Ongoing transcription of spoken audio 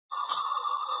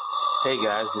Hey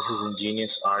guys, this is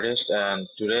Ingenious Artist and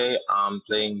today I'm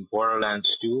playing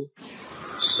Borderlands 2.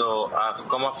 So I've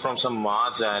come up from some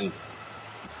mods and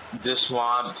this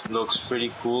mod looks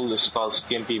pretty cool. It's called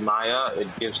Skimpy Maya. It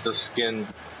gives the skin,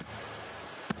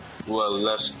 well,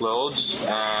 less clothes,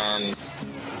 and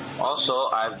also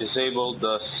I've disabled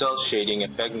the cell shading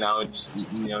effect. Now it's,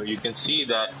 you can see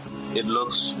that it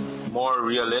looks more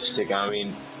realistic. I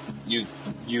mean,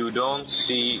 you don't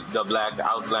see the black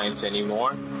outlines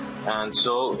anymore, and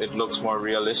so it looks more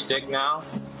realistic now.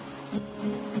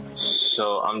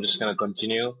 So I'm just gonna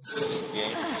continue the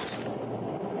game.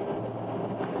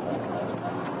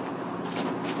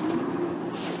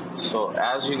 So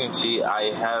as you can see,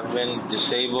 I haven't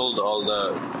disabled all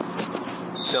the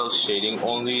cell shading,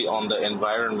 only on the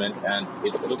environment, and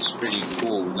it looks pretty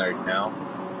cool right now.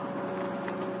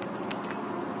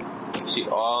 See,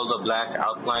 all the black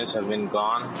outlines have been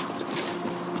gone.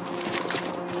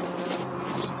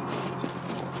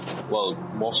 Well,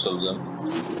 most of them.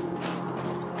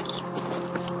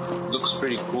 Looks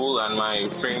pretty cool, and my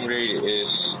frame rate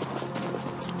is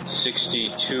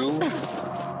 62.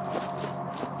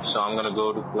 So I'm gonna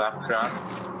go to Claptrap.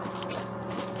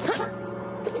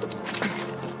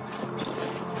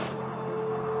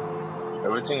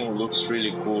 Everything looks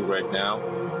really cool right now.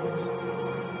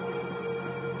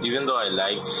 Even though I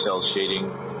like cell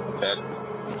shading effect,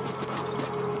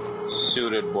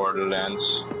 suited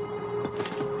Borderlands.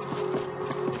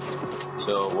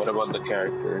 So what about the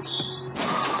characters?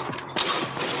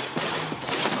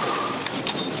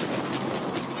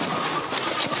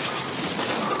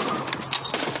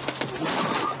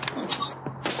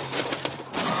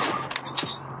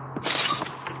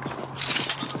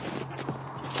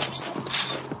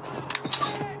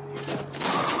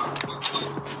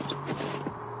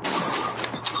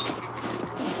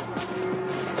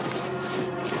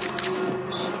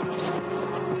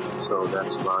 So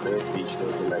that's about it. Be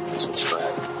sure to like and subscribe.